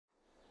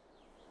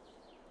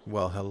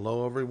Well,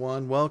 hello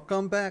everyone.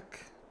 Welcome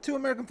back to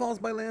American Falls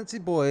by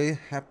Lancyboi.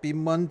 Happy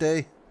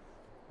Monday.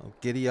 Oh,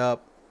 giddy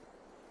up.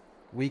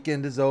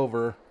 Weekend is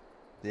over.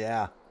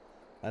 Yeah,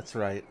 that's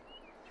right.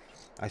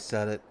 I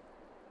said it.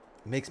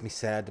 It makes me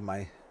sad to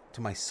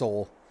my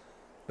soul.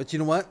 But you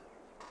know what?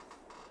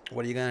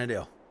 What are you gonna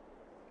do?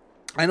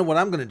 I know what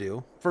I'm gonna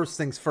do. First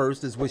things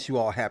first is wish you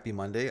all happy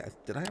Monday.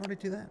 Did I already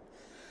do that?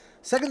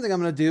 Second thing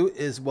I'm gonna do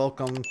is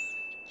welcome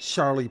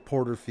Charlie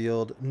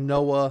Porterfield,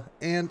 Noah,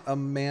 and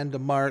Amanda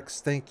Marks.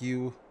 Thank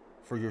you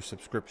for your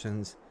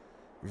subscriptions.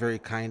 Very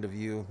kind of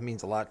you.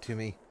 Means a lot to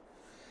me.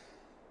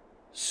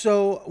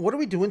 So, what are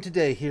we doing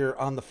today here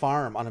on the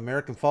farm on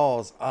American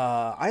Falls?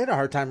 I had a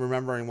hard time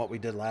remembering what we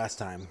did last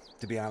time,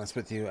 to be honest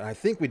with you. And I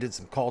think we did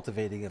some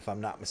cultivating, if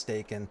I'm not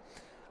mistaken.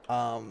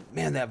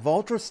 Man, that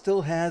Valtra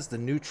still has the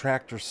new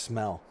tractor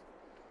smell.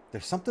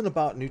 There's something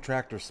about new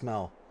tractor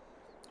smell.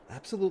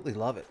 Absolutely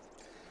love it.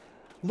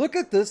 Look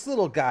at this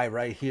little guy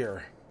right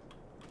here.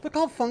 Look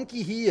how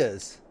funky he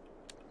is.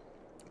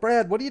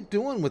 Brad, what are you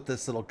doing with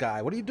this little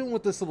guy? What are you doing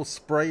with this little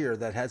sprayer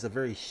that has a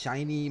very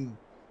shiny,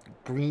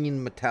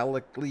 green,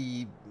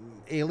 metallically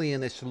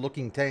alienish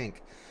looking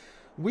tank?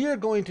 We are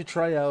going to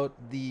try out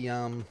the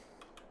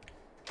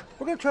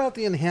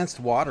enhanced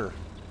water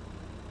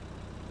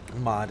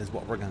mod is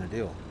what we're going to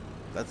do.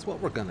 That's what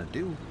we're going to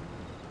do.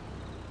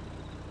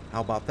 How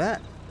about that?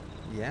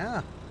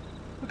 Yeah.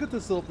 Look at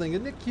this little thing.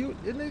 Isn't it cute?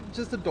 Isn't it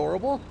just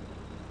adorable?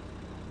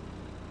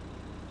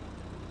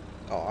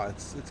 Oh,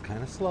 it's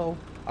kind of slow.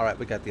 All right,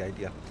 we got the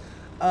idea.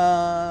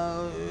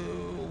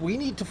 We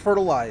need to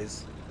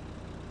fertilize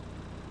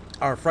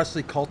our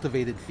freshly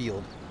cultivated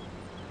field.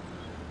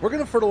 We're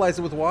going to fertilize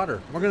it with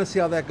water. We're going to see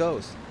how that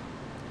goes.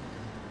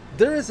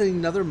 There is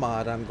another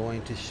mod I'm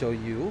going to show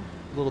you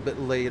a little bit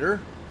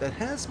later that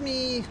has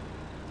me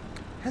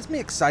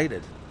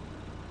excited.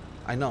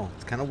 I know,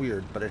 it's kind of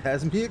weird, but it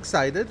has me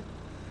excited.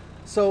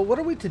 So what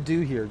are we to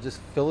do here?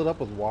 Just fill it up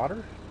with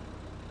water?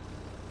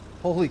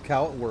 Holy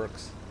cow, it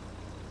works.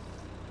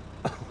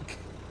 Okay.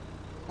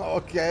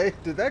 Okay.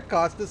 Did that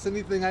cost us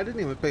anything? I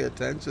didn't even pay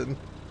attention.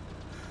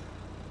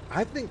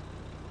 I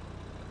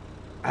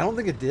don't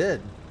think it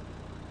did.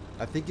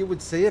 I think it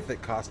would say if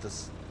it cost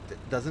us.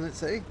 Doesn't it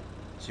say?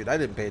 Shoot, I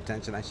didn't pay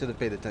attention. I should have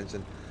paid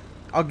attention.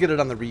 I'll get it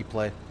on the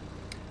replay.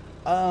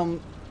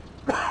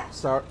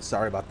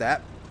 Sorry about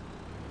that.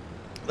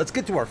 Let's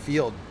get to our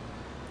field.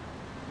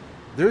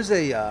 There's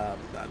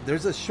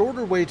a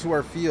shorter way to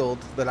our field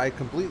that I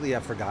completely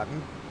have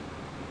forgotten.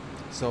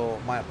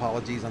 So my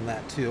apologies on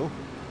that too.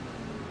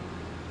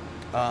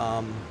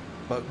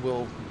 But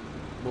we'll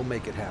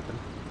make it happen.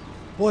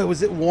 Boy,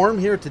 was it warm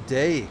here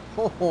today.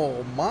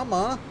 Oh,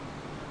 mama.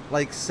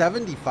 Like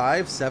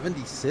 75,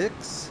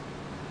 76.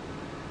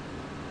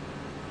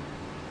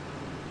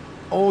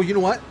 Oh, you know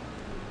what?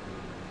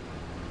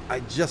 I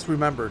just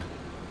remembered.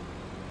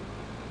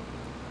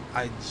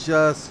 It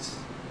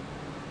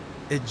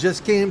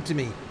just came to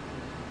me.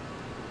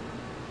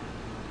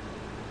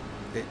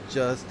 It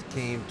just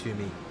came to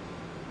me.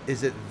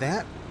 Is it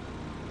that?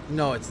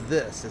 No, it's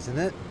this, isn't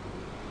it?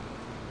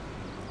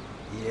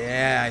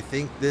 Yeah, I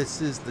think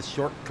this is the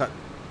shortcut.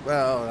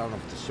 Well, I don't know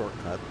if it's a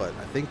shortcut, but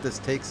I think this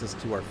takes us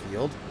to our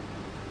field.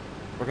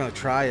 We're going to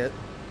try it.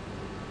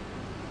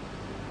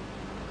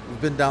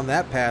 We've been down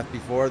that path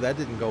before. That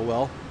didn't go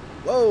well.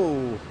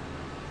 Whoa!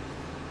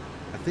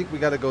 I think we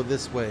got to go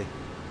this way.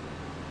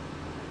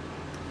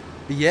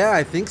 But yeah,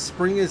 I think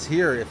spring is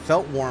here. It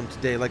felt warm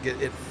today. Like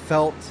it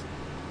felt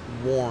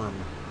warm.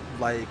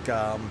 Like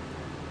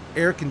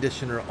air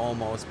conditioner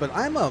almost. But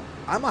I'm a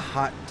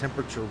hot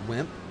temperature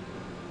wimp.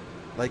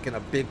 Like in a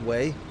big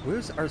way.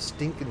 Where's our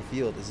stinking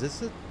field? Is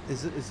this it?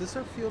 Is this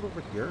our field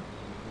over here?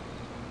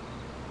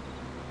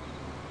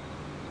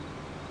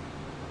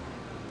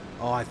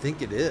 Oh, I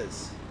think it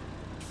is.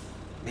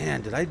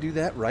 Man, did I do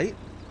that right?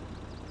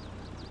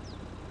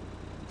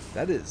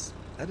 That is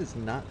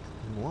not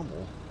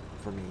normal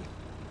for me.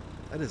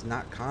 That is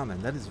not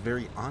common. That is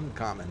very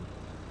uncommon.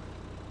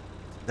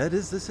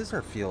 This is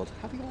our field.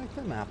 How do you like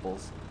them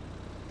apples?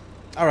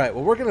 All right,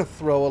 well, we're going to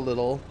throw a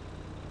little.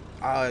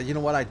 You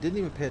know what? I didn't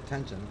even pay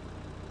attention.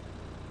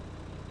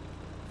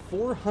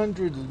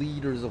 400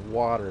 liters of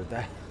water.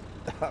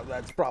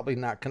 That's probably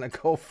not going to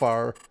go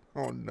far.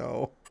 Oh,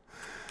 no.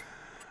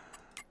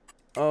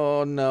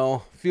 Oh,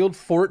 no. Field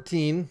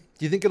 14.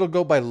 Do you think it'll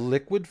go by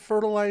liquid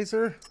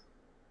fertilizer?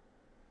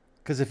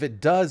 Because if it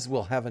does,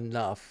 we'll have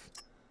enough.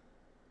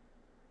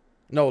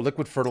 No,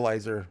 liquid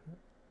fertilizer.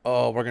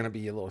 Oh, we're going to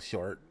be a little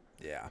short.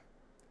 Yeah.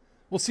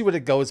 We'll see what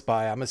it goes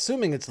by. I'm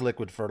assuming it's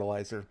liquid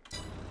fertilizer.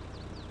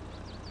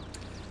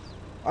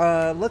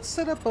 Let's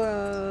set up a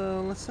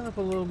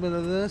little bit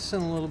of this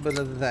and a little bit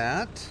of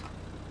that.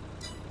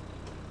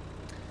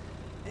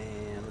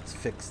 And let's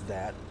fix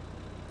that.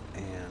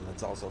 And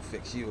let's also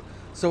fix you.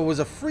 So it was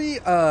a free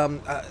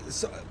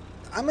so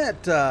I'm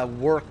at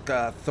work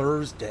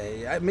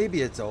Thursday.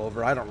 Maybe it's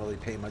over. I don't really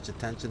pay much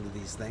attention to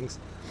these things.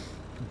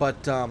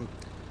 But a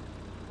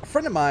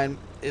friend of mine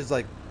is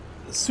like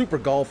a super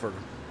golfer.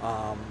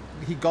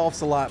 he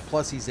golfs a lot,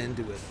 plus he's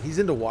into it. He's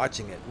into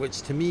watching it,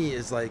 which to me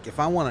is like, if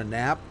I want a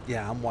nap,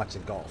 yeah, I'm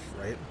watching golf,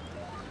 right?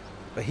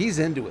 But he's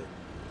into it.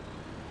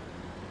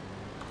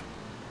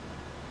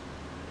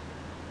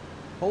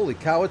 Holy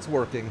cow, it's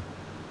working.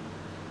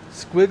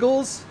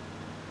 Squiggles,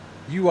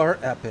 you are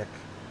epic.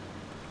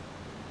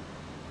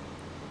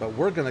 But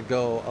we're going to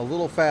go a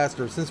little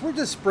faster. Since we're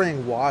just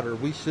spraying water,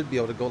 we should be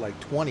able to go like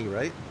 20,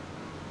 right?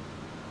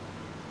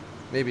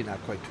 Maybe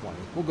not quite 20.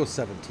 We'll go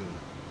 17.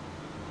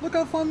 Look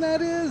how fun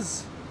that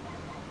is.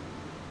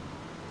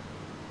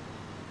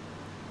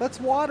 That's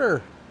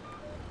water.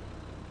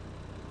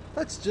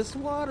 That's just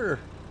water.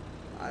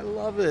 I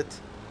love it.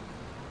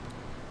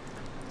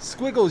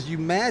 Squiggles, you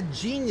mad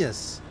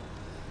genius.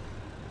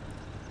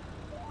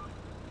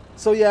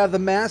 So yeah, the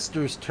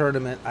Masters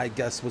tournament, I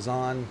guess, was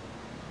on.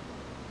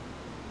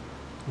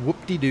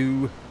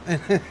 Whoop-de-doo.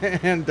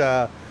 And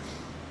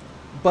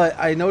but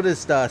I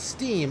noticed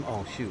Steam,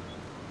 oh shoot,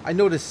 I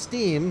noticed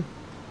Steam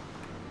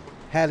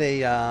had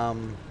a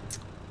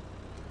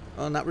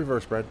oh, not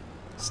reverse bread.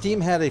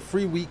 Steam had a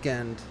free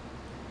weekend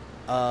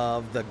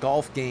of the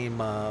golf game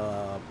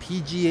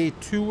PGA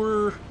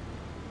Tour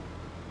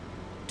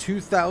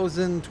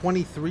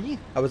 2023.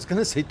 I was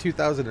gonna say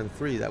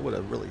 2003. That would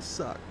have really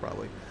sucked,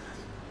 probably.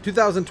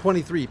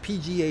 2023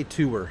 PGA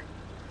Tour.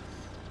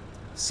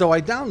 So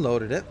I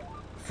downloaded it.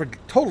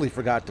 Totally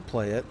forgot to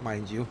play it,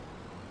 mind you,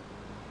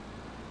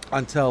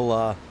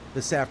 until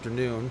this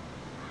afternoon,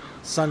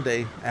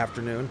 Sunday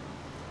afternoon,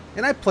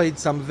 and I played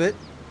some of it,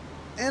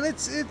 and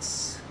it's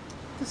this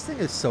thing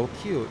is so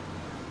cute,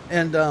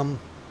 and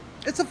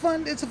it's a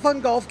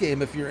fun golf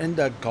game if you're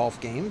into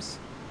golf games,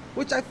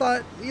 which I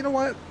thought, you know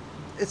what,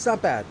 it's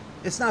not bad.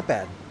 It's not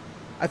bad.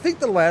 I think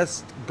the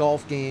last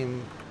golf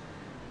game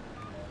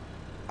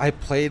I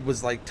played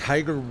was like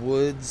Tiger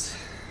Woods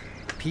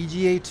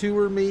PGA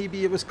Tour,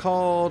 maybe it was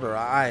called, or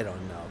I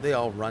don't know. They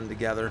all run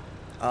together.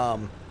 I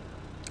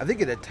think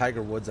it had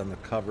Tiger Woods on the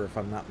cover, if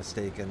I'm not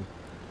mistaken.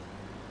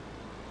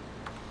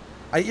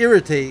 I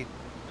irritate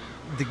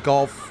the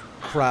golf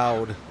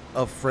crowd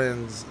of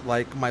friends,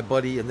 like my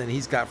buddy, and then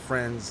he's got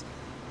friends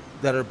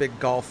that are big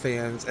golf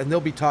fans, and they'll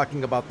be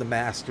talking about the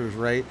Masters,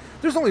 right?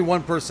 There's only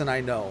one person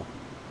I know,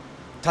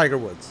 Tiger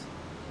Woods.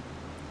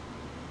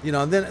 You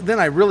know, and then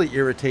I really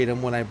irritate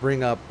him when I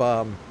bring up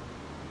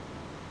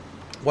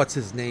what's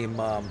his name?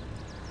 Boy,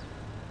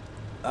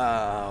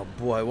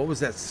 what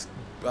was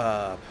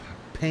that?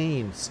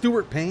 Payne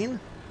Stewart. Payne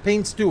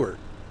Stewart.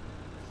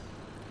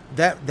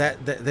 That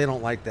they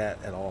don't like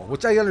that at all,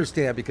 which I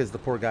understand because the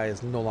poor guy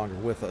is no longer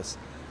with us.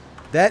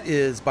 That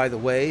is, by the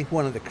way,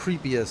 one of the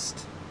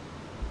creepiest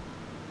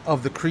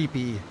of the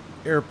creepy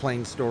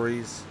airplane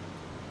stories.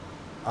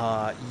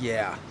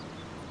 Yeah.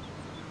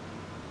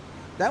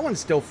 That one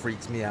still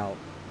freaks me out.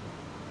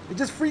 It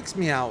just freaks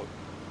me out.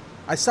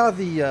 I saw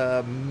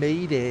the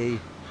Mayday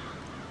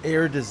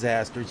air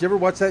disasters. You ever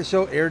watch that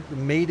show,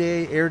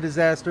 Mayday Air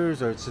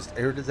Disasters, or it's just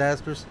Air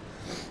Disasters?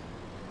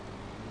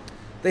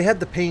 They had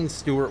the Payne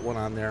Stewart one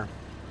on there.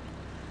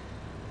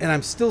 And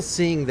I'm still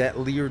seeing that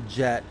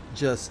Learjet,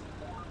 just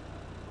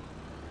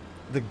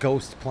the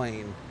ghost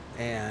plane,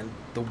 and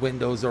the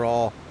windows are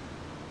all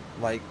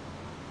like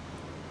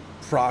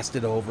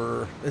frosted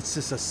over. It's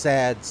just a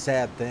sad,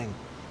 sad thing.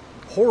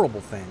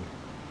 Horrible thing.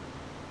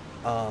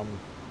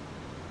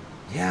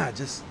 Yeah,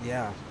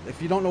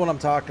 if you don't know what I'm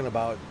talking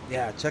about,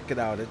 yeah, check it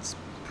out. It's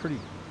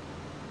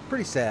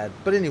pretty sad.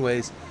 But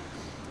anyways,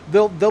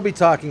 they'll be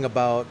talking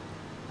about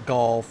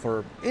golf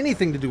or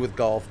anything to do with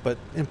golf, but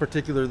in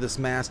particular this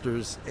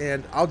Masters.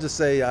 And I'll just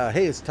say,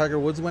 hey, is Tiger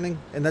Woods winning?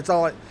 And that's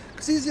all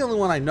because he's the only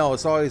one I know.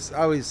 So I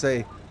always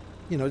say,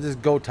 you know,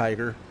 just go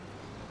Tiger.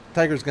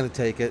 Tiger's gonna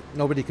take it.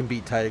 Nobody can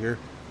beat Tiger.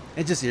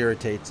 It just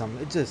irritates them.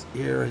 It just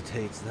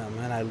irritates them,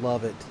 and I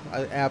love it.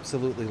 I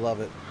absolutely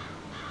love it.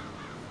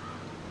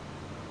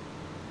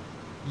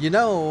 You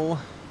know,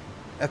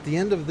 at the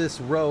end of this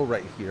row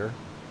right here,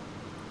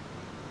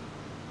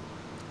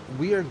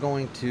 we are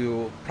going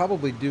to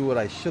probably do what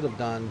I should have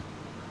done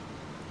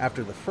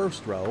after the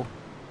first row.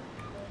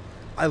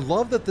 I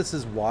love that this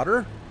is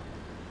water.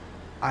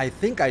 I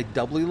think I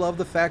doubly love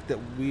the fact that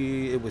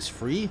it was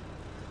free.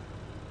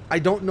 I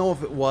don't know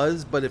if it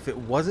was, but if it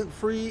wasn't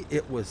free,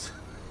 it was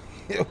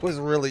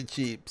really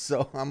cheap.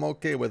 So I'm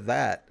okay with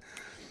that.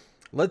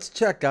 Let's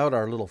check out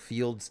our little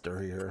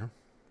Fieldster here.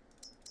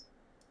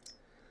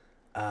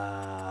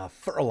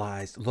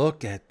 Fertilized.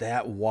 Look at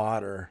that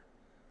water.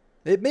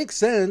 It makes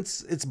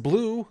sense. It's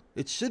blue.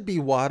 It should be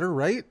water,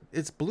 right?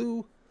 It's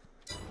blue.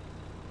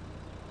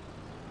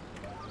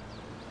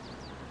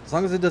 As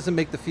long as it doesn't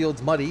make the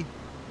fields muddy.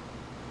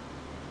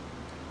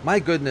 My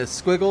goodness,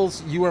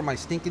 Squiggles, you are my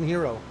stinking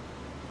hero.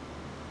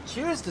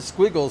 Cheers to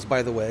Squiggles,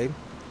 by the way.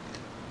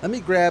 Let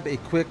me grab a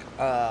quick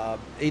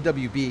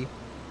AWB.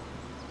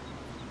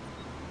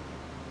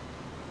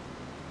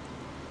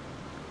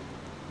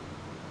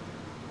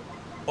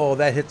 Oh,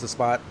 that hit the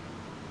spot.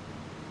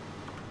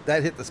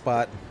 That hit the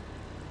spot.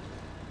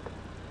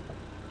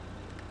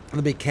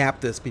 Let me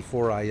cap this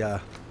before I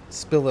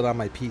spill it on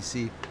my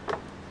PC.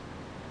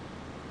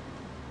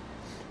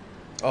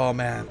 Oh,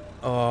 man.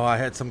 Oh, I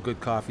had some good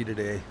coffee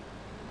today.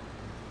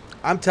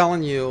 I'm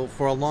telling you,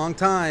 for a long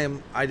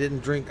time, I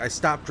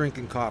stopped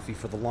drinking coffee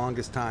for the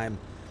longest time.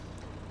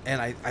 And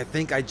I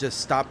think I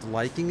just stopped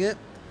liking it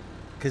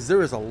because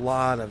there is a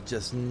lot of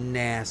just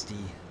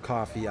nasty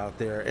coffee out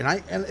there.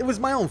 And it was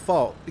my own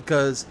fault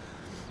because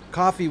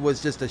coffee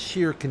was just a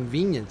sheer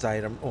convenience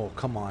item. Oh,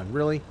 come on,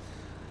 really?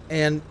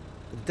 And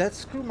did that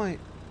screw my...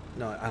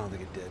 No, I don't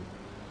think it did.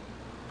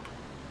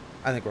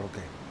 I think we're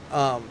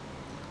okay.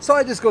 So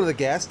I just go to the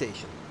gas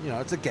station. You know,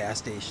 it's a gas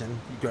station.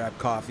 You grab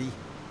coffee.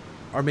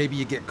 Or maybe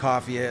you get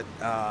coffee at...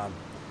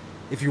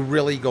 if you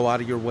really go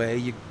out of your way,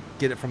 you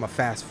get it from a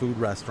fast food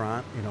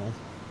restaurant, you know.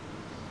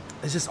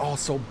 It's just all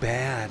so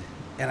bad.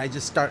 And I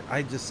just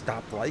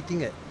stopped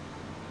liking it.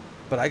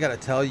 But I gotta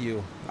tell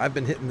you, I've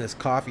been hitting this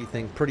coffee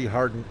thing pretty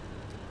hard and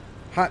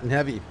hot and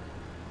heavy.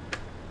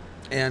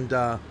 And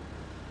I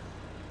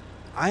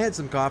had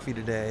some coffee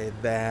today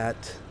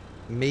that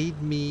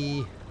made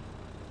me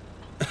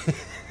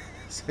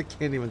I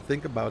can't even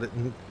think about it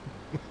and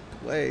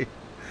play.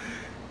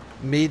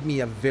 Made me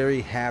a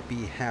very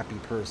happy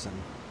person.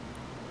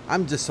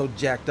 I'm just so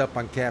jacked up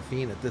on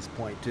caffeine at this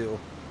point too.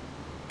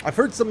 I've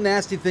heard some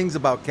nasty things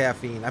about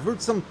caffeine. I've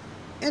heard some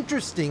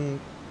interesting,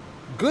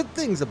 good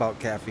things about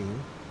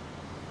caffeine.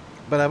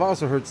 But I've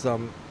also heard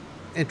some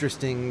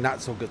interesting,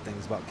 not so good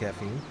things about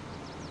caffeine.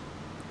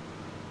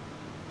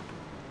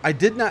 I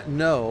did not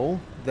know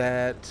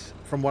that,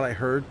 from what I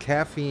heard,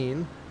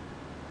 caffeine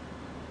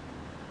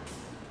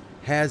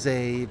has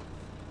a...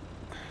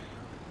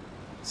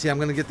 See, I'm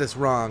going to get this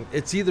wrong.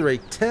 It's either a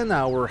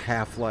 10-hour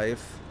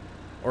half-life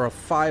or a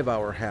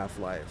 5-hour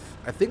half-life.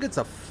 I think it's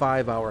a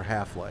 5-hour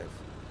half-life.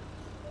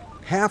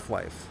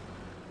 Half-life.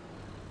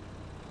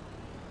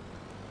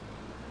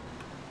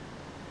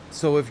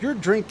 So if you're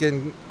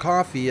drinking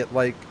coffee at,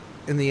 like,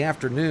 in the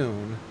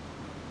afternoon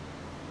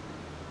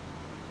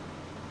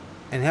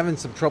and having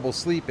some trouble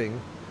sleeping,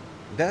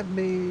 that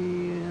may...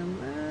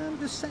 I'm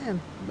just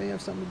saying, may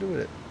have something to do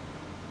with it.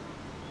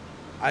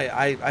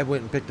 I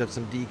went and picked up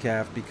some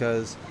decaf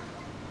because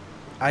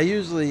I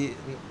usually,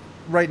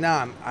 right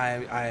now,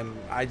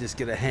 I just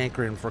get a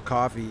hankering for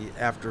coffee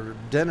after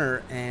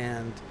dinner,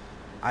 and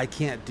I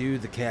can't do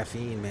the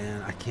caffeine,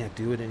 man. I can't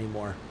do it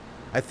anymore.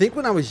 I think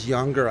when I was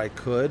younger, I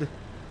could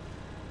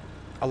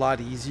a lot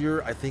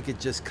easier. I think it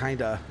just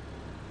kind of,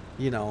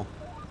 you know,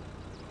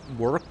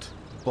 worked,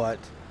 but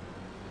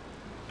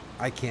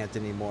I can't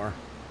anymore.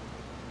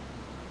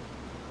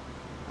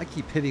 I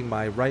keep hitting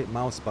my right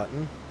mouse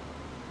button.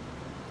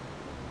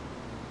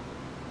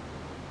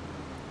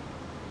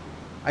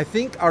 I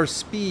think our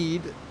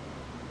speed,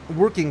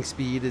 working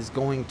speed, is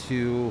going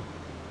to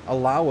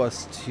allow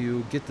us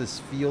to get this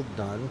field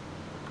done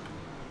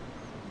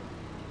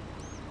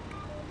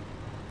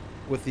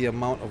with the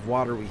amount of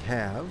water we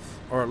have,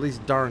 or at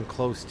least darn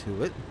close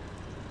to it,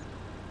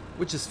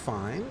 which is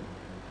fine.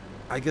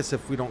 I guess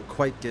if we don't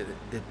quite get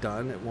it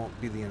done, it won't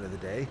be the end of the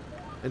day,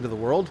 end of the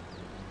world.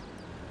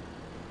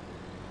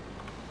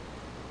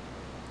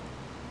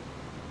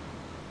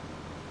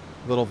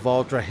 Little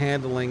Valtra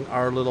handling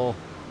our little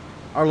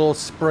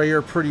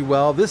sprayer pretty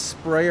well. This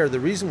sprayer, the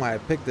reason why I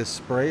picked this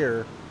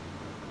sprayer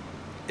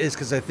is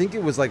because I think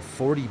it was like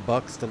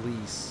 $40 to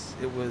lease.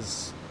 It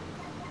was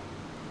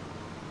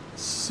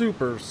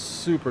super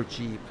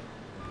cheap,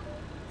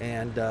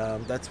 and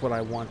that's what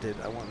I wanted.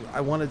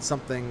 I wanted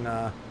something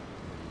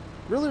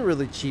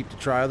really cheap to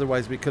try.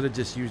 Otherwise we could have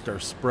just used our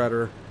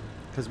spreader,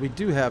 because we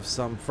do have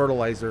some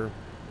fertilizer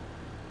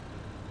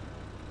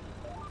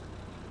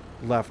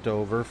left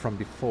over from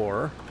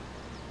before.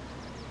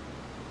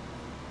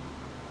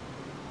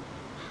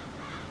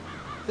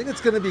 I think it's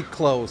going to be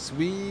close.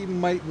 We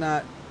might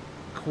not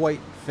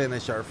quite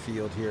finish our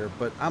field here,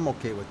 but I'm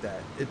okay with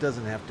that. It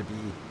doesn't have to be...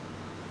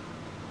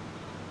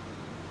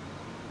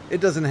 It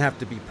doesn't have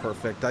to be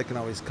perfect. I can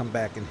always come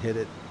back and hit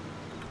it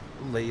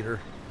later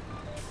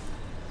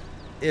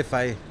if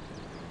I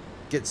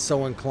get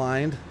so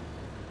inclined.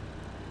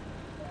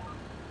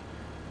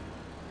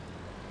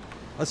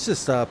 Let's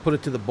just put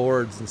it to the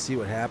boards and see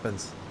what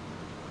happens.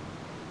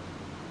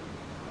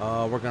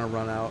 We're going to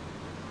run out.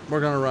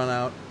 We're going to run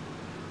out.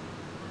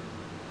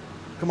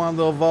 Come on,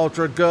 little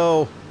Valtra,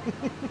 go.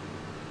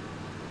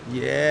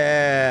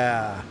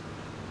 Yeah.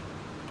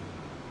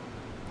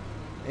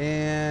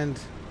 And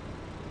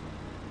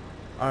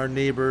our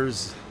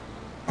neighbors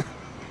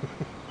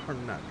are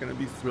not going to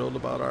be thrilled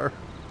about our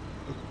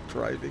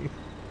driving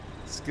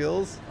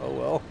skills. Oh,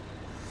 well.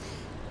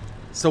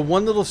 So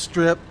one little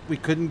strip we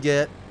couldn't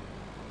get.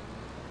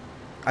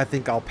 I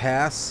think I'll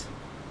pass.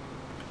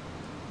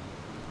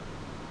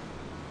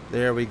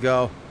 There we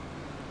go.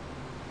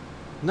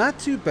 Not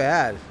too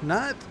bad.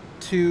 Not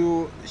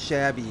too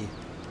shabby,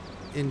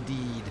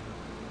 indeed.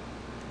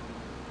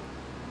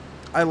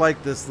 I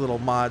like this little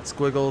mod,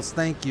 Squiggles.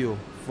 Thank you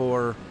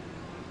for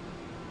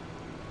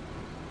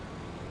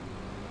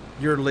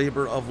your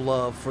labor of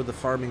love for the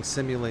farming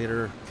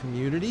simulator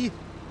community.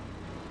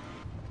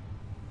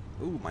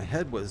 Ooh, my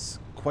head was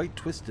quite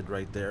twisted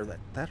right there.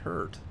 That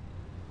hurt.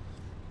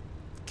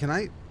 Can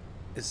I...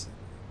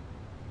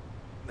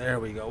 There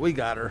we go. We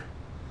got her.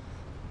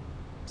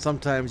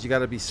 Sometimes you got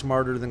to be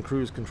smarter than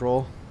cruise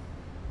control.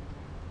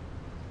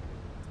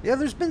 Yeah,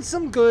 there's been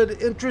some good,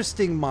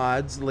 interesting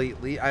mods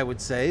lately, I would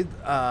say.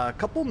 A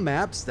couple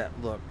maps that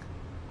look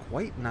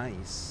quite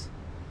nice.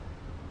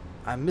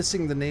 I'm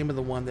missing the name of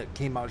the one that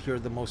came out here,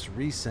 the most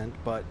recent,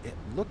 but it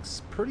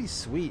looks pretty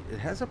sweet. It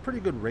has a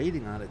pretty good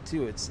rating on it,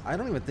 too. I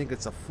don't even think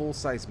it's a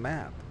full-size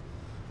map,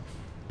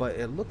 but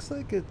it looks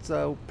like it's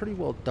pretty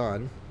well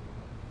done.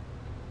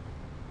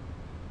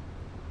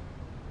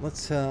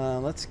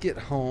 Let's get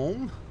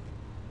home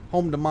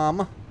to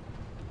mama.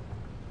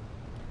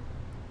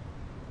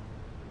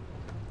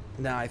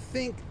 Now I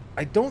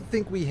don't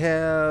think we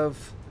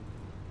have.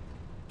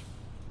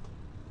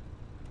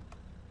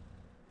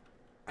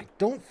 I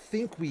don't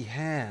think we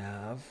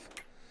have.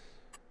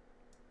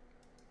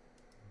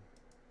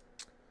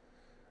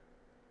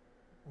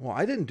 Well,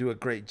 I didn't do a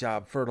great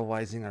job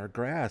fertilizing our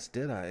grass,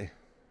 did I?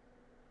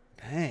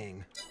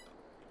 Dang.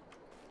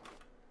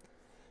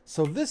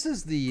 So this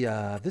is the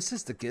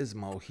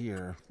gizmo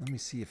here. Let me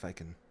see if I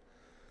can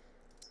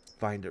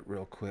find it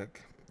real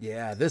quick.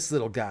 Yeah, this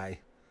little guy.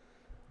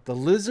 The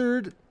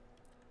lizard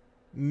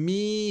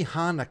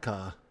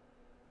Hanukkah.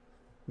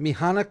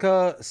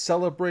 Hanukkah,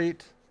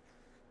 celebrate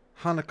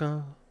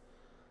Hanukkah.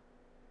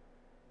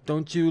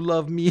 Don't you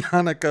love me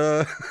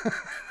Hanukkah?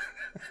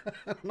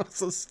 I'm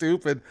so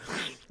stupid.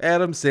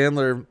 Adam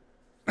Sandler.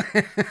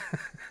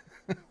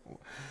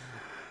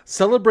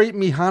 Celebrate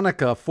me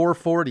Hanukkah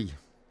 440.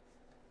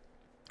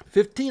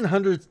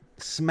 1,500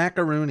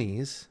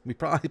 smackaroonies. We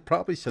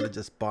probably should have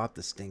just bought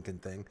the stinking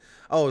thing.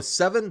 Oh,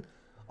 7.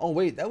 Oh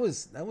wait, that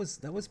was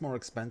more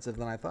expensive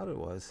than I thought it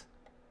was.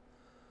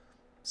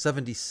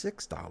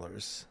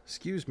 $76.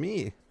 Excuse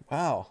me.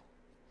 Wow.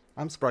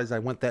 I'm surprised I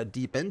went that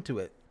deep into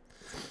it.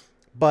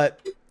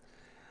 But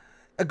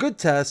a good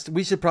test,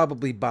 we should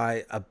probably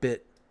buy a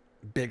bit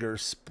bigger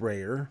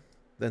sprayer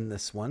than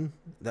this one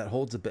that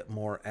holds a bit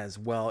more as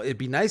well. It'd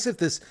be nice if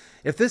this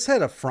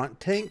had a front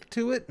tank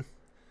to it,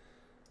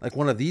 like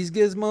one of these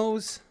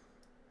gizmos.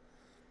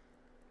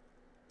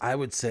 I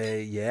would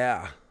say,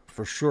 yeah,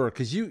 for sure,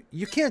 because you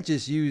can't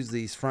just use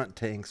these front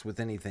tanks with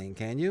anything,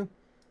 can you?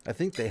 I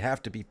think they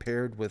have to be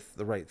paired with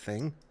the right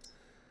thing.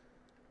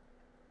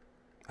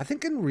 I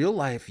think in real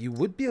life you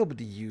would be able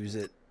to use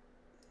it.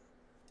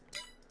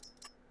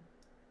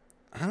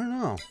 I don't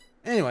know.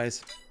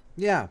 Anyways,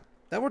 yeah,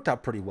 that worked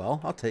out pretty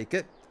well. I'll take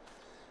it.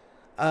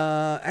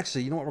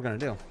 Actually, you know what we're gonna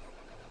do?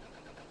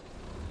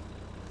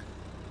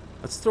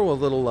 Let's throw a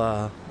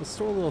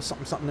little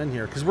something in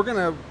here, because we're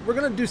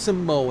gonna do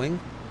some mowing.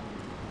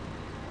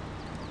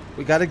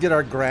 We got to get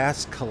our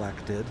grass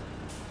collected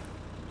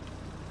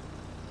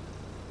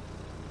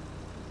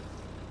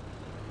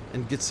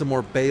and get some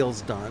more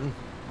bales done.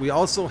 We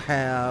also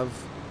have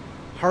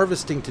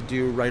harvesting to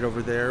do right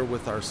over there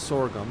with our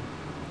sorghum.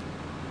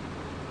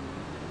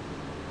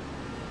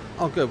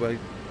 Oh, good, buddy.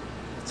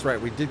 That's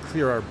right. We did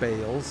clear our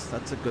bales.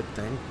 That's a good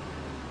thing.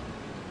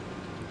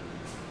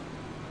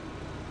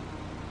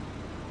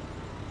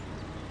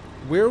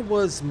 Where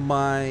was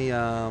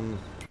my...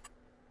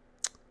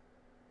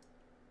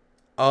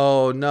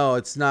 Oh, no,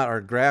 it's not our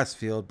grass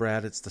field,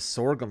 Brad. It's the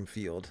sorghum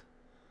field.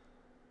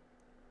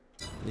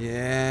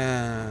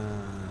 Yeah.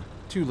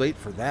 Too late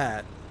for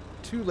that.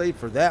 Too late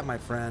for that, my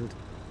friend.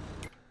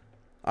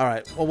 All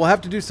right. Well, we'll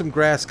have to do some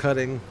grass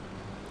cutting.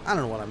 I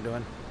don't know what I'm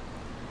doing.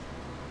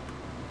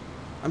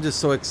 I'm just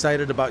so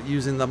excited about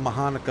using the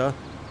Hanukkah.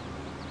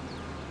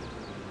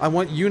 I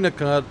want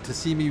Unica to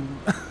see me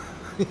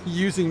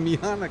using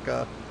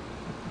Hanukkah.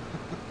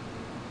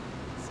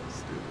 So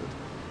stupid.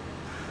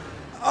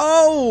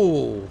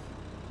 Oh!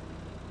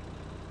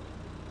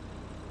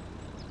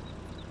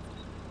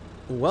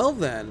 Well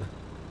then.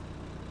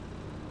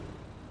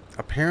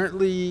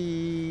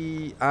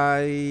 Apparently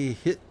I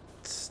hit...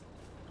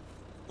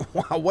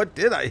 Wow, what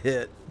did I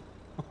hit?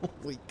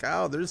 Holy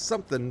cow, there's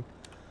something...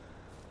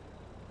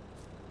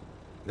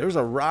 There's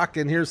a rock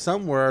in here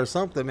somewhere or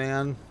something,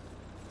 man.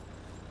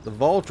 The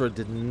Voltra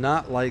did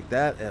not like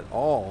that at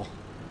all.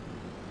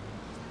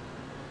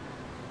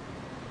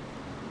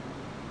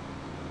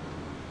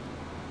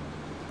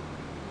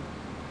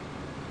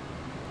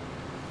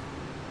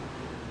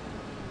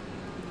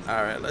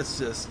 All right, let's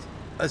just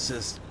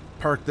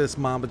park this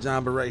Mamba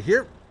Jamba right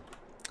here.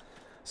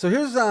 So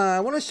here's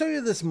I want to show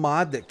you this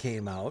mod that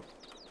came out.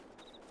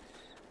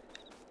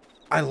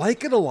 I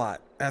like it a lot.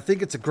 I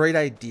think it's a great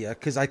idea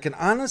because I can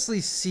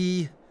honestly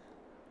see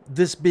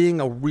this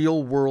being a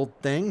real world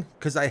thing.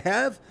 Because I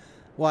had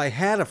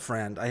a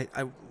friend.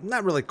 I'm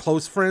not really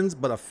close friends,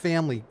 but a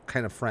family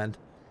kind of friend.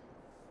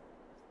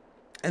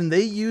 And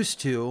they used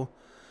to,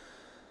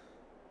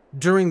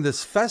 during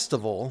this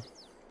festival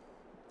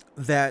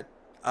that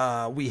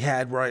we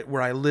had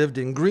where I lived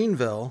in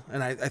Greenville,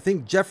 and I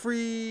think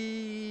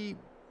Jeffrey,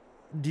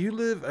 do you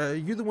live?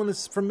 You the one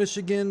that's from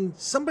Michigan?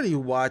 Somebody who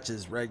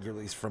watches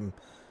regularly is from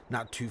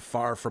not too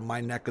far from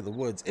my neck of the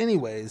woods.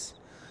 Anyways,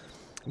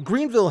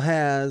 Greenville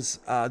has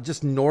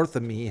just north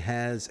of me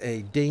has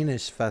a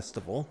Danish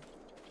festival.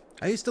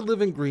 I used to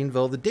live in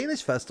Greenville. The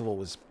Danish festival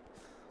was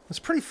was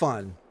pretty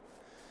fun.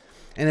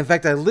 And in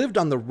fact, I lived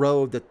on the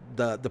road,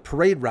 the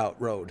parade route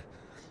road,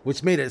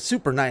 which made it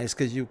super nice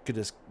because you could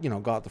just, you know,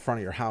 go out the front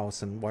of your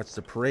house and watch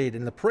the parade.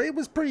 And the parade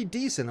was pretty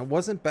decent. It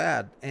wasn't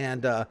bad.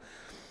 And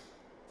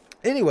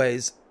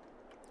anyways,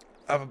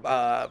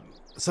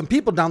 some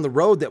people down the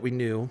road that we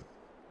knew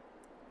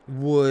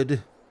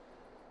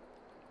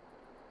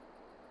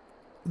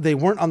they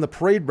weren't on the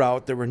parade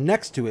route, they were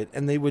next to it,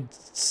 and they would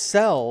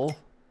sell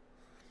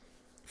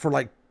for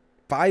like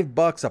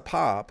 $5 a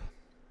pop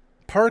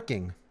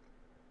parking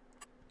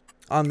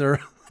on their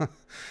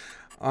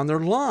on their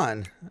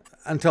lawn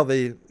until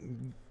the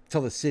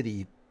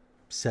city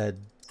said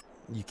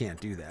you can't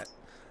do that.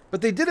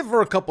 But they did it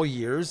for a couple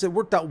years. It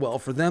worked out well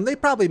for them. They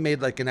probably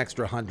made like an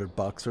extra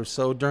 $100 or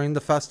so during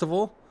the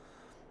festival.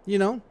 You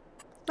know,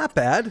 not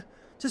bad.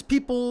 Just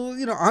people,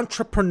 you know,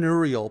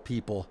 entrepreneurial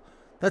people.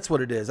 That's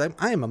what it is. I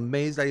am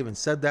amazed I even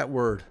said that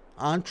word.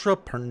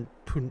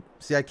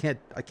 See, I can't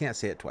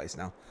say it twice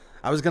now.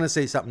 I was going to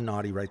say something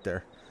naughty right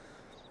there.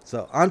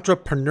 So,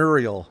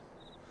 entrepreneurial.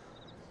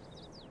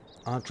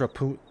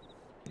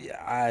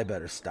 Yeah, I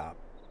better stop.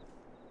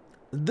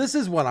 This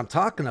is what I'm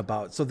talking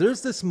about. So,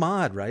 there's this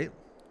mod, right?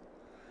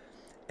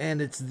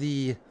 And it's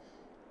the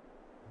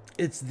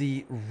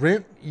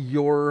rent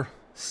your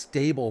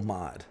stable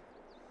mod.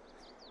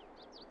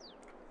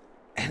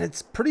 And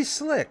it's pretty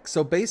slick.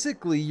 So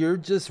basically you're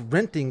just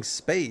renting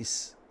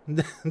space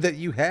that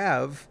you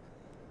have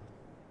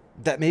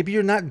that maybe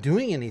you're not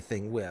doing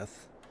anything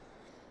with.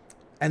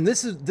 And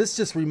this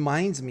just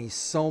reminds me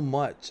so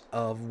much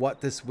of what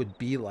this would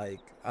be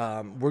like.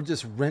 We're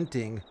just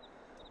renting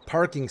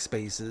parking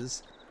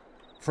spaces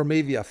for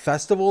maybe a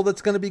festival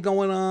that's going to be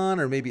going on,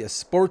 or maybe a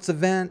sports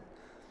event.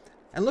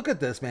 And look at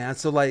this, man.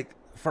 So like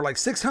for like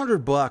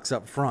 $600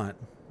 up front,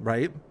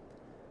 right?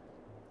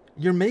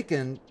 You're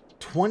making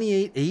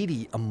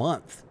 $28.80 a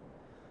month.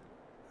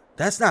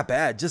 That's not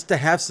bad, just to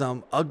have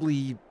some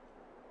ugly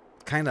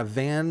kind of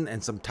van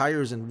and some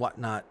tires and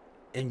whatnot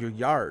in your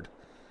yard.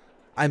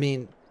 I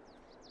mean,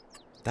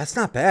 that's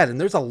not bad. And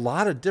there's a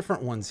lot of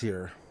different ones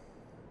here.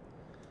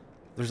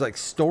 There's like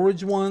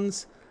storage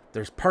ones,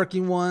 there's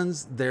parking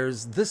ones,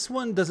 there's this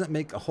one doesn't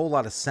make a whole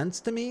lot of sense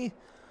to me.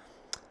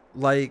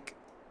 Like,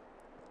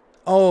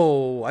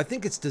 oh, I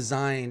think it's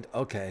designed,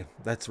 okay,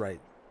 that's right.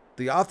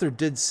 The author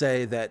did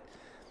say that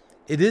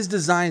it is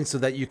designed so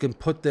that you can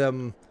put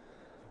them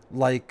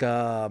like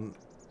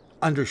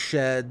under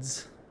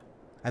sheds.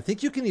 I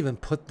think you can even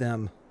put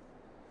them,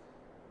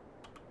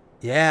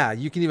 yeah,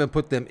 you can even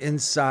put them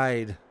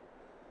inside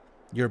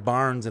your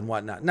barns and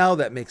whatnot. Now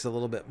that makes a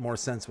little bit more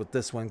sense with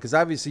this one, because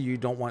obviously you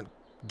don't want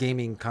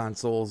gaming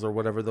consoles or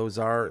whatever those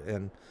are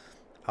and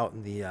out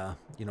in the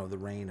you know, the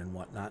rain and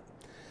whatnot.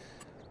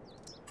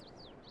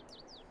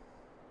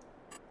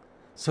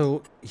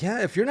 So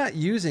yeah, if you're not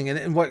using it,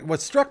 and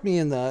what struck me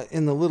in the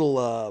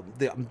little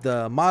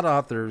the mod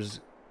author's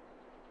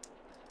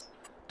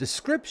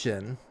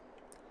description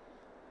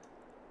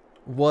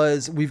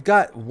was we've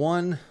got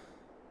one,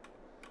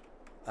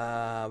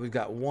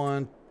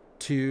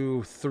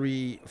 2,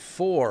 3,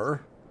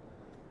 4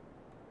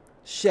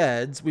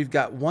 sheds. We've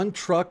got one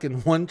truck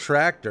and one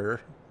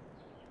tractor.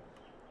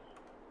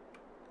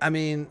 I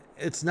mean,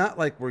 it's not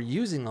like we're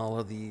using all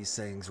of these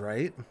things,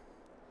 right?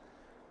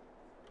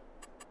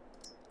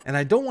 And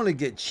I don't want to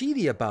get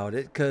cheaty about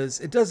it because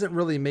it doesn't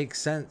really make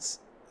sense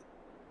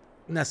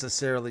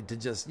necessarily to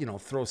just, you know,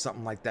 throw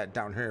something like that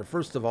down here.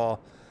 First of all,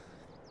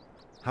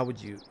 how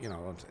would you, you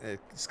know,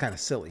 it's kind of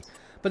silly.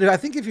 But I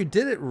think if you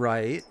did it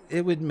right,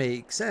 it would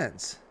make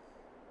sense.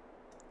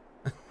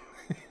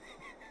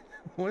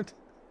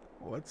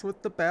 What's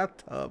with the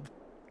bathtub?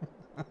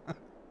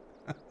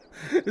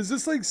 Is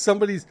this like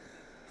somebody's...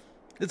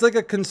 It's like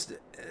a...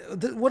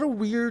 What a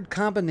weird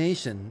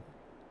combination.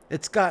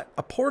 It's got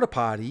a porta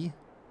potty,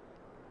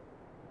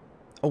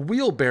 a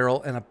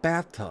wheelbarrow, and a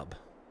bathtub.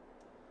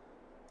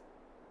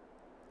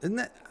 Isn't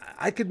that...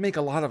 I could make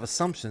a lot of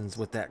assumptions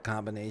with that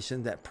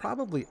combination that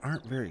probably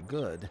aren't very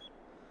good.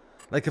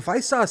 Like if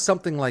I saw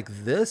something like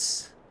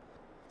this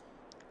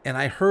and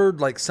I heard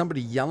like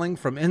somebody yelling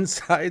from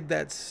inside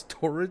that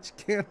storage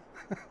can,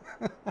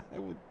 I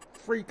would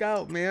freak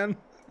out, man.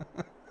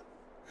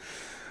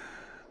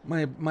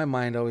 My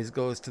mind always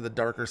goes to the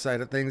darker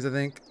side of things, I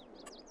think.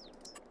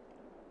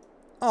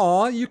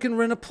 Aw, you can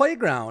rent a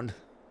playground.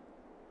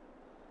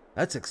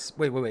 That's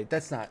wait,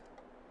 that's not...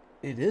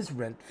 It is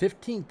rent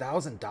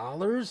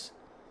 $15,000?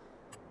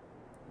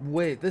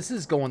 Wait, this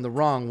is going the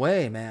wrong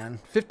way, man.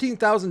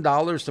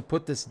 $15,000 to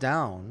put this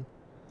down,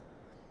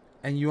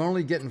 and you're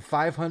only getting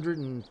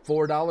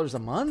 $504 a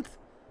month?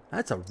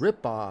 That's a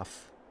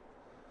ripoff.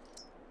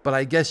 But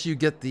I guess you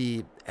get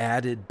the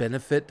added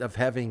benefit of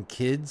having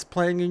kids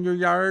playing in your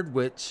yard,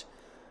 which...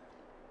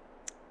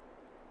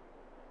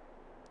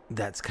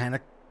 That's kind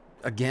of,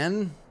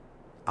 again,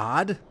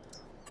 odd.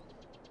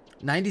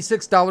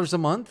 $96 a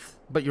month,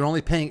 but you're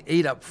only paying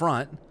 $8 up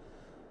front.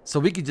 So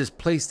we could just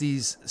place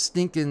these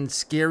stinking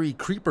scary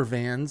creeper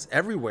vans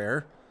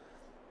everywhere.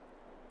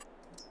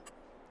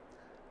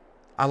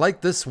 I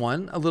like this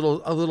one. A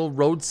little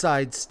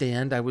roadside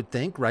stand, I would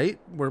think, right?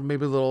 Where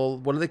maybe a little,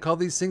 what do they call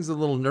these things? A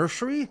little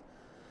nursery.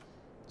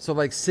 So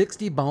like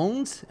 60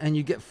 bones and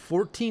you get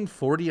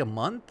 $14.40 a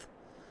month.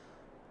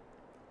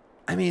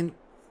 I mean,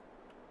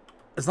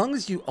 as long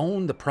as you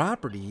own the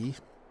property,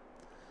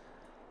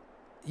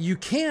 you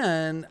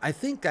can. I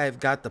think I've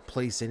got the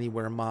place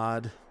anywhere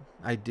mod.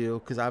 I do,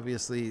 because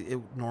obviously it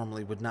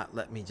normally would not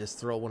let me just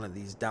throw one of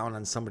these down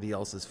on somebody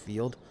else's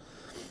field.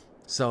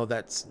 So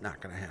that's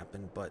not going to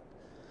happen. But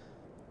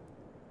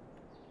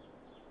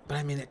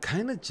I mean, it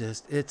kind of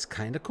just, it's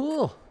kind of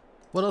cool.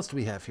 What else do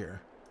we have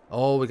here?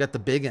 Oh, we got the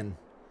biggin.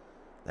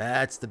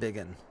 That's the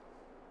biggin.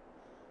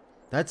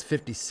 That's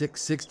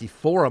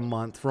 $56.64 a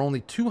month for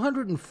only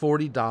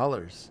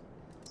 $240.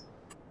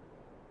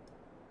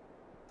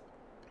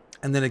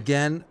 And then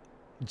again,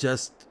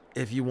 just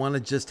if you want to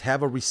just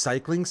have a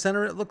recycling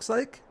center, it looks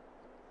like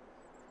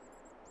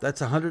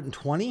that's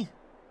 $120.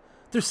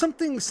 There's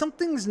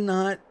something's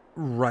not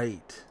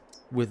right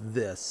with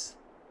this.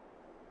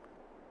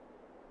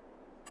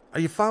 Are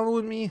you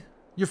following me?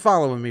 You're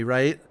following me,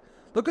 right?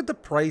 Look at the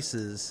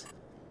prices.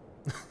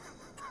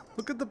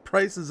 Look at the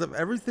prices of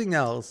everything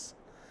else.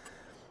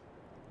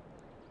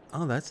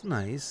 Oh, that's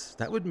nice.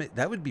 That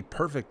would be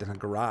perfect in a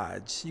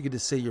garage. You could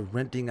just say you're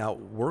renting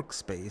out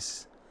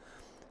workspace.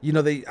 You know,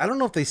 I don't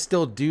know if they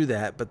still do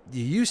that, but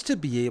you used to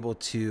be able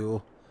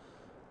to,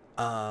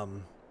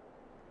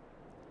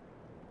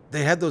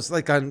 they had those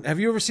like on, have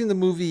you ever seen the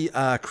movie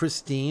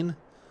Christine?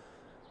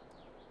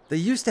 They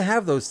used to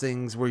have those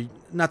things where,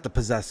 not the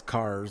possessed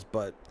cars,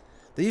 but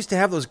they used to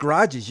have those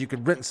garages you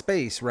could rent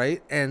space,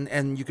 right?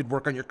 And you could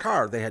work on your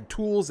car. They had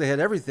tools, they had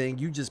everything.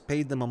 You just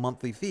paid them a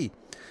monthly fee.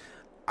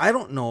 I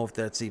don't know if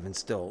that's even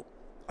still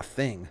a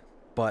thing,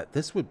 but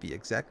this would be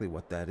exactly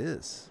what that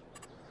is.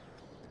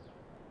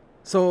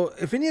 So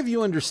if any of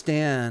you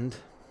understand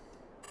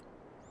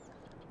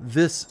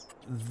this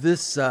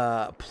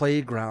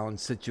playground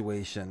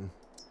situation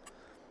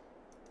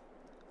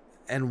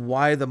and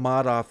why the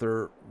mod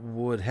author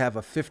would have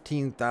a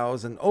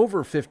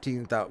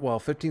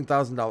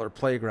 $15,000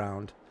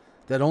 playground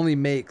that only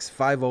makes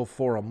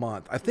 $504 a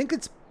month, I think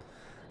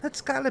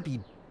that's got to be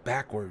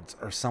backwards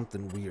or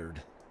something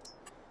weird.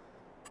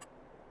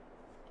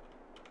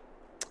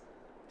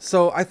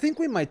 So I think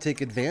we might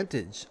take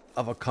advantage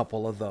of a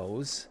couple of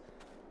those,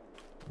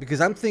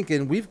 because I'm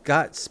thinking we've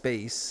got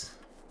space.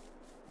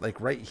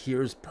 Like right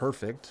here is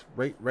perfect.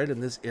 Right in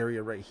this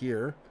area right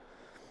here.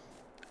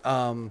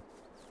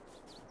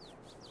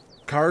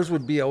 Cars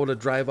would be able to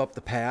drive up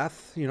the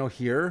path, you know,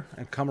 here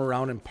and come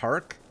around and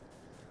park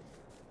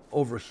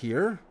over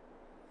here.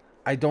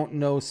 I don't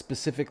know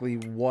specifically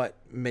what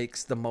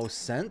makes the most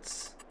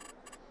sense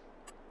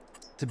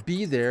to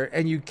be there,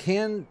 and you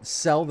can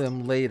sell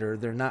them later.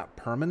 They're not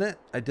permanent.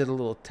 I did a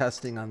little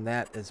testing on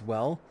that as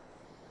well,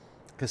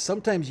 because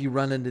sometimes you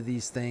run into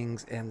these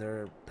things and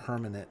they're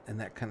permanent, and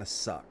that kind of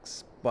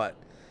sucks. But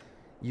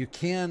you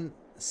can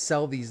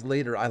sell these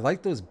later. I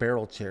like those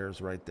barrel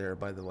chairs right there,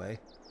 by the way.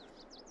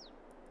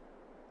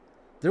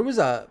 There was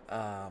a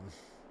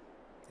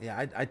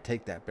yeah, I'd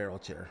take that barrel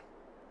chair.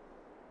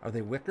 Are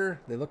they wicker?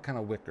 They look kind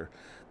of wicker.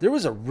 There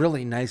was a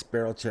really nice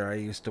barrel chair I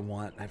used to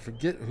want. I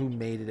forget who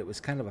made it. It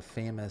was kind of a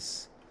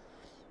famous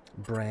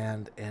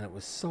brand, and it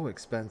was so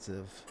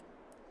expensive.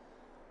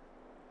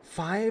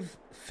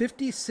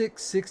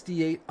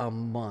 $56.68 a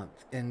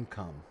month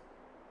income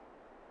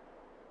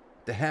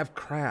to have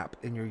crap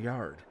in your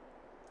yard.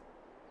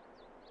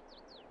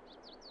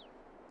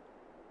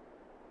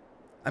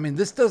 I mean,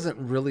 this doesn't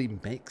really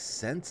make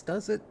sense,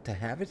 does it, to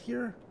have it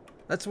here?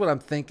 That's what I'm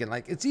thinking.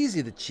 Like, it's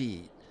easy to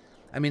cheat.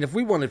 I mean, if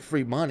we wanted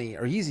free money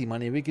or easy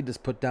money, we could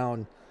just put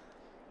down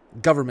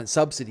government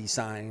subsidy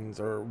signs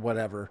or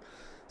whatever.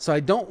 So I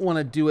don't want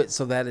to do it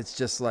so that it's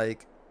just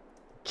like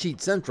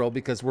cheat central,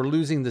 because we're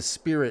losing the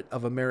spirit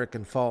of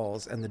American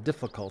Falls and the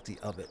difficulty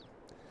of it.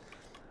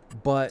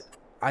 But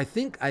I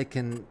think I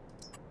can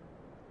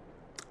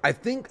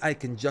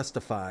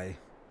justify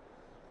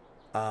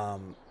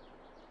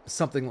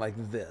something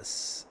like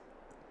this.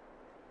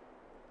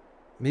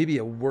 Maybe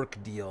a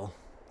work deal.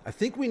 I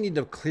think we need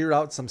to clear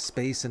out some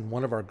space in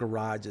one of our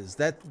garages.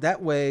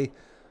 That way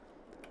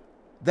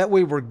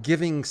we're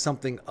giving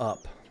something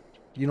up.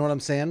 You know what I'm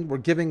saying? We're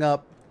giving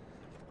up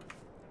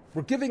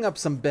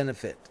some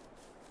benefit.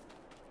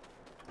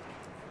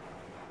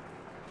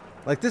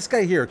 Like this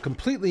guy here,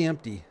 completely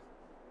empty.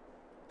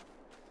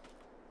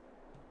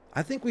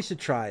 I think we should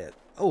try it.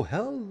 Oh,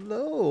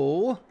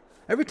 hello.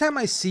 Every time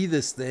I see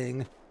this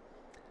thing,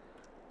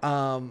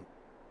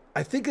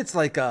 I think it's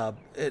like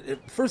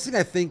first thing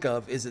I think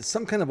of is it's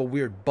some kind of a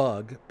weird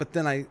bug, but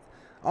then I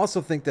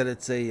also think that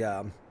it's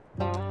a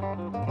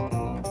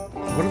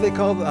what do they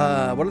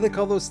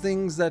call those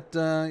things that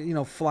you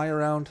know, fly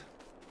around?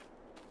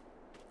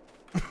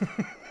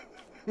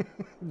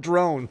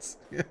 Drones.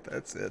 Yeah,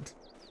 that's it.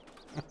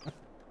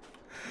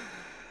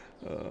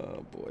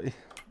 Oh boy.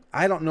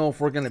 I don't know if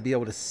we're going to be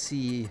able to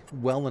see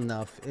well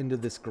enough into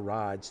this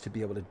garage to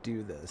be able to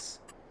do this.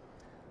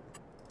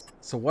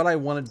 So what I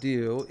want to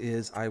do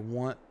is I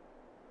want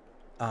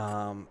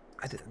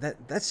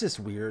That's just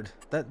weird.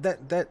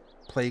 That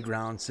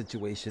playground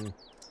situation.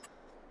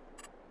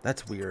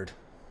 That's weird,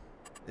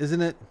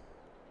 isn't it?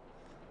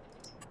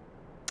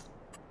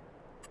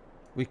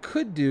 We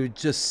could do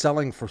just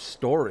selling for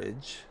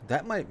storage.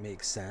 That might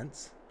make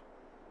sense.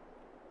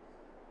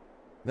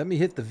 Let me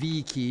hit the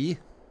V key.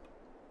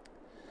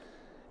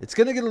 It's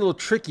going to get a little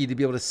tricky to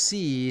be able to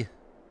see.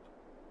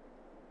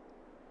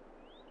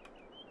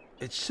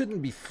 It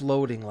shouldn't be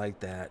floating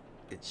like that.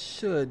 It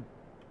should.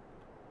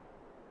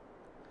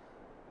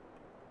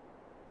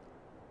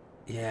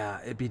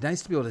 Yeah, it'd be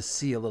nice to be able to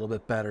see a little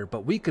bit better,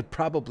 but we could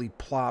probably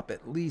plop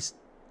at least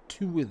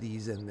 2 of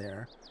these in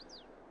there.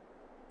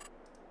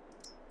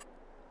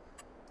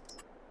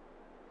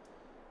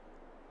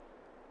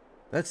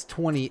 That's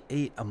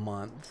 $28 a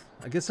month.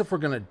 I guess if we're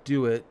going to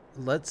do it,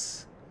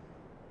 let's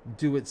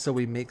do it so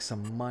we make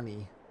some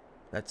money.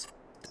 That's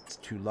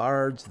too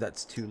large.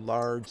 That's too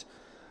large.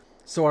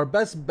 So our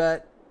best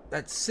bet,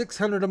 that's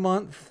 $600 a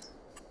month.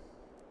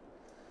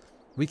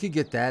 We could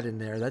get that in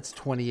there. That's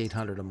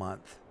 $2,800 a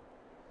month.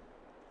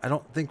 I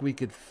don't think we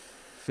could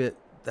fit.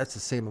 That's the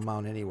same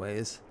amount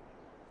anyways.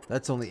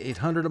 That's only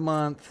 $800 a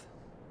month.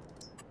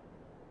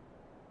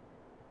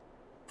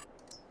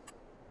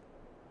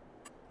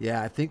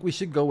 Yeah, I think we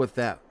should go with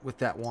that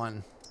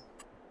one.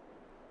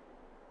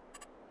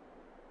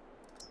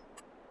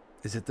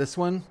 Is it this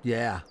one?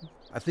 Yeah.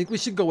 I think we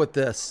should go with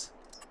this.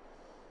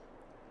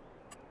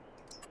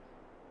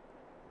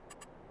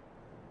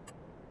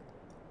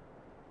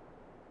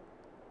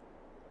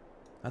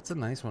 That's a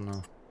nice one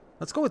though.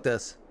 Let's go with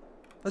this.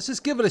 Let's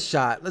just give it a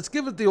shot. Let's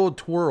give it the old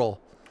twirl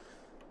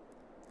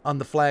on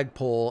the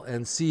flagpole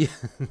and see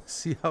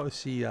see how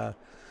she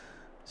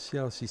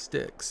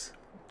sticks.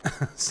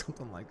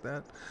 Something like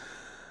that.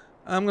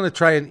 I'm gonna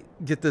try and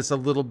get this a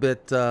little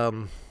bit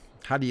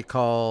how do you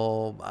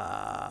call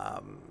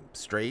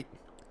straight,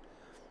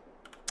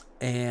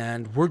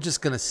 and we're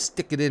just gonna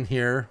stick it in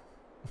here.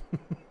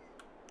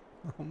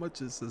 How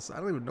much is this?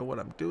 I don't even know what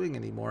I'm doing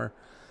anymore.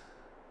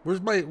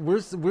 Where's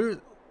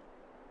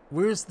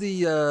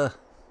the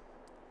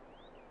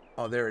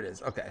oh, there it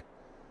is. Okay,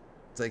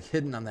 it's like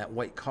hidden on that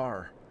white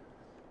car.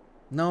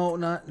 No,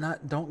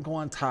 not don't go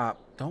on top.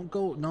 Don't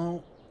go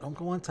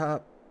on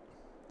top.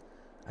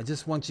 I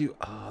just want you.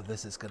 Oh,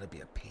 this is gonna be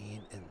a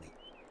pain in the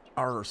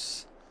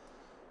arse.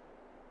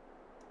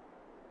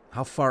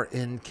 How far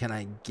in can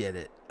I get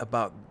it?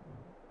 About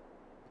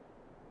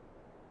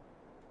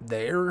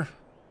there?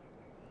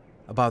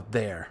 About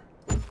there.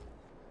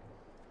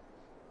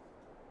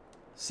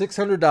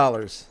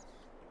 $600.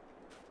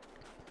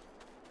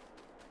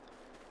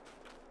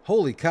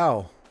 Holy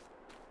cow.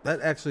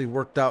 That actually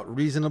worked out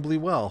reasonably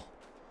well.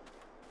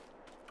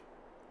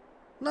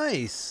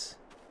 Nice.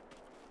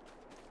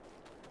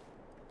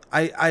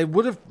 I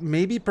would have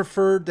maybe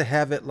preferred to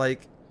have it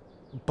like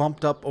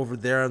bumped up over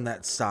there on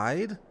that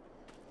side.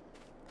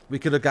 We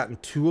could have gotten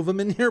 2 of them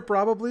in here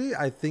probably,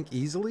 I think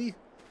easily.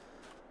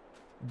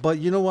 But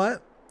you know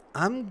what?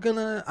 I'm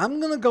gonna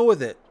go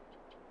with it.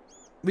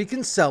 We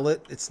can sell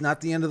it. It's not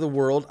the end of the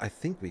world. I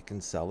think we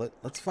can sell it.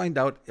 Let's find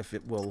out if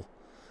it will.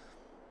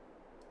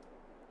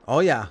 Oh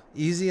yeah,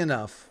 easy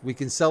enough. We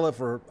can sell it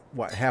for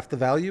what, half the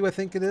value, I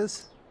think it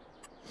is.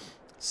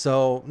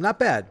 So not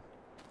bad.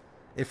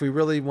 If we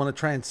really want to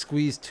try and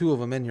squeeze 2 of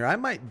them in here, I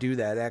might do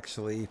that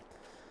actually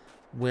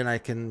when I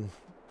can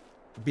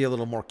be a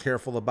little more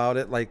careful about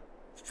it, like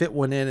fit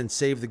one in and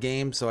save the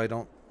game so I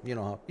don't, you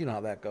know how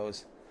that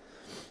goes.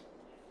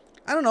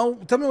 I don't know.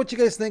 Tell me what you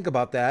guys think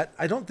about that.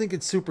 I don't think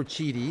it's super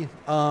cheaty.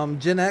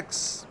 Gen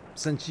X,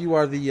 since you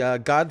are the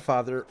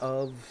godfather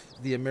of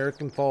the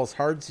American Falls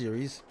Hard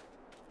series,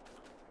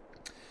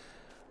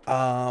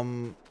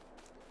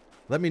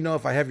 let me know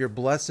if I have your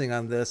blessing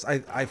on this.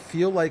 I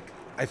feel like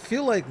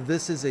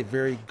this is a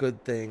very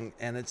good thing,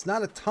 and it's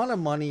not a ton of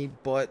money,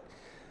 but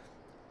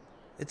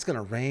it's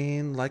gonna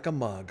rain like a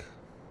mug.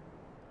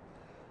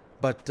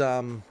 But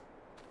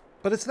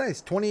it's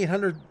nice.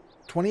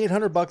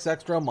 $2,800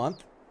 extra a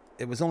month.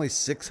 It was only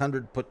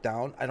 $600 put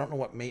down. I don't know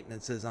what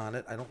maintenance is on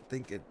it. I don't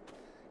think it.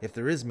 If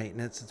there is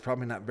maintenance, it's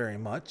probably not very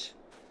much.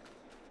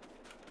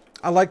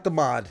 I like the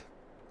mod.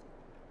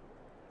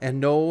 And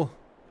no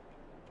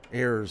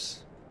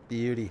errors.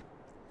 Beauty.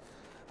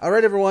 All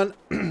right, everyone.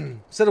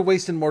 Instead of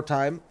wasting more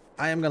time,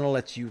 I am going to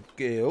let you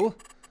go.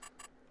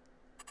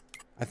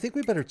 I think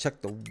we better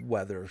check the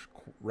weather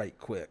right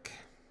quick.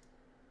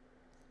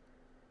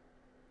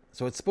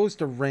 So it's supposed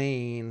to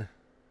rain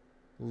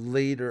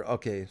later.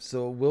 Okay,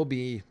 so we'll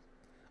be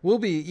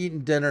eating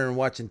dinner and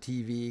watching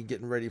TV,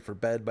 getting ready for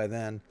bed by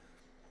then.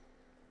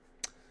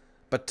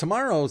 But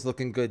tomorrow's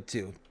looking good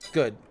too.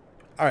 Good.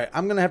 All right,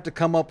 I'm going to have to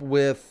come up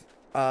with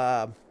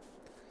a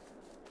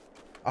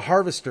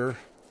harvester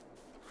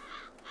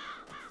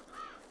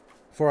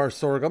for our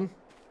sorghum.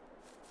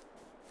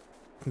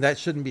 That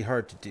shouldn't be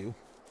hard to do.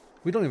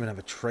 We don't even have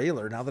a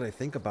trailer now that I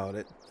think about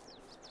it.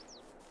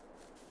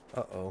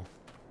 Uh-oh.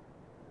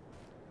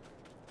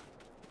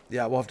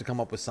 Yeah, we'll have to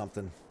come up with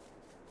something.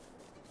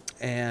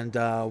 And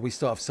we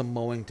still have some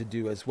mowing to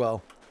do as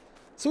well.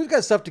 So we've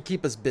got stuff to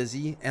keep us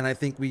busy, and I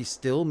think we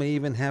still may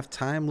even have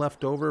time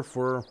left over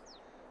for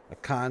a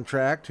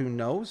contract. Who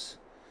knows?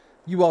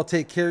 You all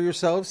take care of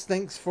yourselves.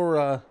 Thanks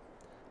for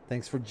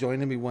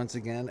joining me once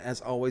again.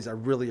 As always, I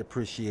really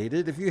appreciate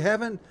it. If you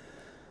haven't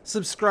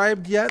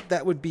subscribed yet,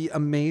 that would be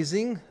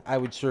amazing. I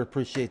would sure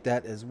appreciate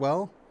that as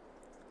well.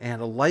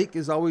 And a like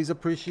is always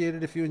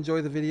appreciated if you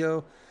enjoy the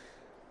video.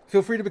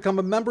 Feel free to become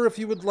a member if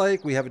you would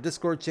like. We have a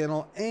Discord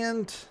channel,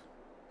 and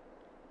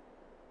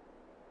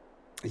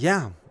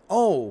yeah.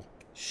 Oh,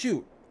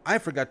 shoot. I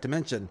forgot to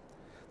mention,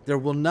 there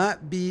will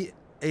not be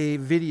a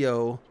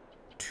video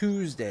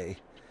Tuesday.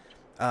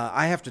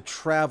 I have to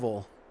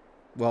travel.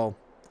 Well,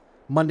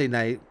 Monday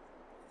night.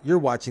 You're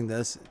watching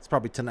this. It's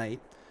probably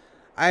tonight.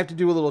 I have to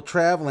do a little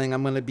traveling.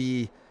 I'm going to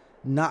be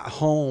not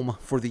home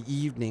for the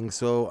evening,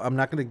 so I'm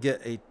not going to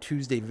get a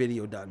Tuesday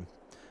video done.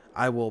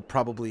 I will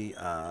probably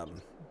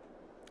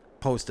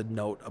post a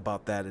note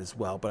about that as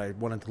well, but I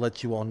wanted to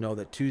let you all know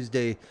that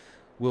Tuesday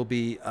will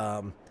be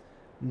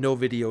no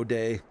video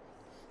day.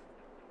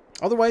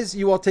 Otherwise,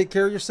 you all take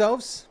care of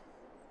yourselves.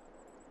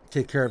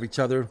 Take care of each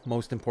other,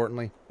 most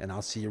importantly, and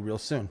I'll see you real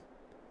soon.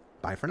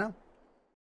 Bye for now.